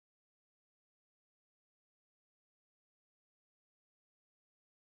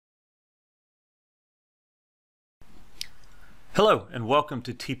Hello and welcome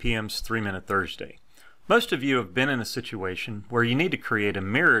to TPM's 3-Minute Thursday. Most of you have been in a situation where you need to create a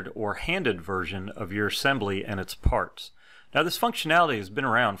mirrored or handed version of your assembly and its parts. Now this functionality has been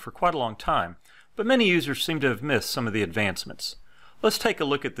around for quite a long time, but many users seem to have missed some of the advancements. Let's take a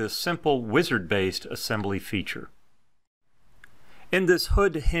look at this simple wizard-based assembly feature. In this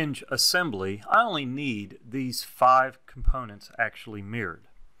hood hinge assembly, I only need these 5 components actually mirrored.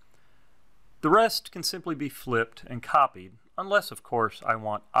 The rest can simply be flipped and copied, unless of course I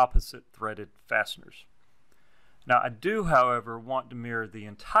want opposite threaded fasteners. Now I do, however, want to mirror the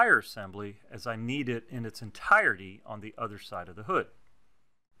entire assembly as I need it in its entirety on the other side of the hood.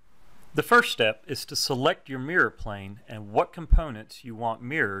 The first step is to select your mirror plane and what components you want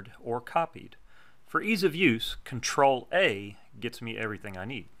mirrored or copied. For ease of use, Control-A gets me everything I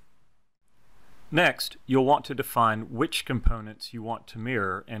need. Next, you'll want to define which components you want to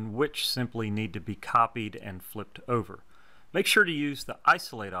mirror and which simply need to be copied and flipped over. Make sure to use the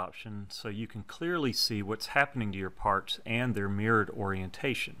Isolate option so you can clearly see what's happening to your parts and their mirrored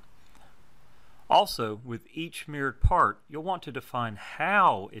orientation. Also, with each mirrored part, you'll want to define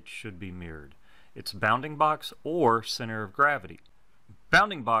how it should be mirrored, its bounding box or center of gravity.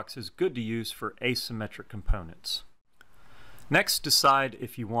 Bounding box is good to use for asymmetric components. Next, decide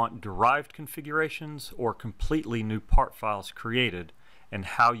if you want derived configurations or completely new part files created and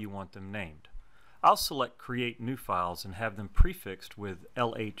how you want them named. I'll select Create New Files and have them prefixed with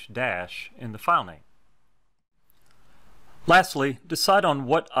LH- in the file name. Lastly, decide on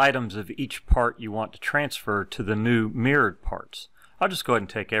what items of each part you want to transfer to the new mirrored parts. I'll just go ahead and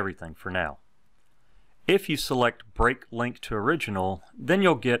take everything for now. If you select Break Link to Original, then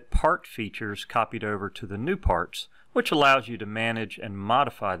you'll get part features copied over to the new parts, which allows you to manage and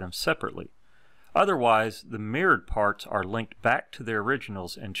modify them separately. Otherwise, the mirrored parts are linked back to their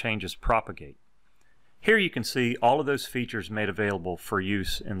originals and changes propagate. Here you can see all of those features made available for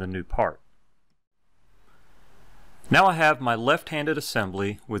use in the new part. Now I have my left-handed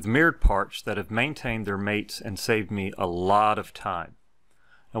assembly with mirrored parts that have maintained their mates and saved me a lot of time.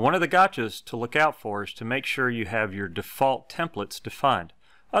 Now one of the gotchas to look out for is to make sure you have your default templates defined.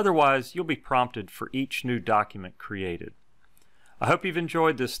 Otherwise, you'll be prompted for each new document created. I hope you've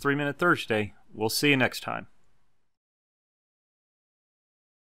enjoyed this 3-Minute Thursday. We'll see you next time.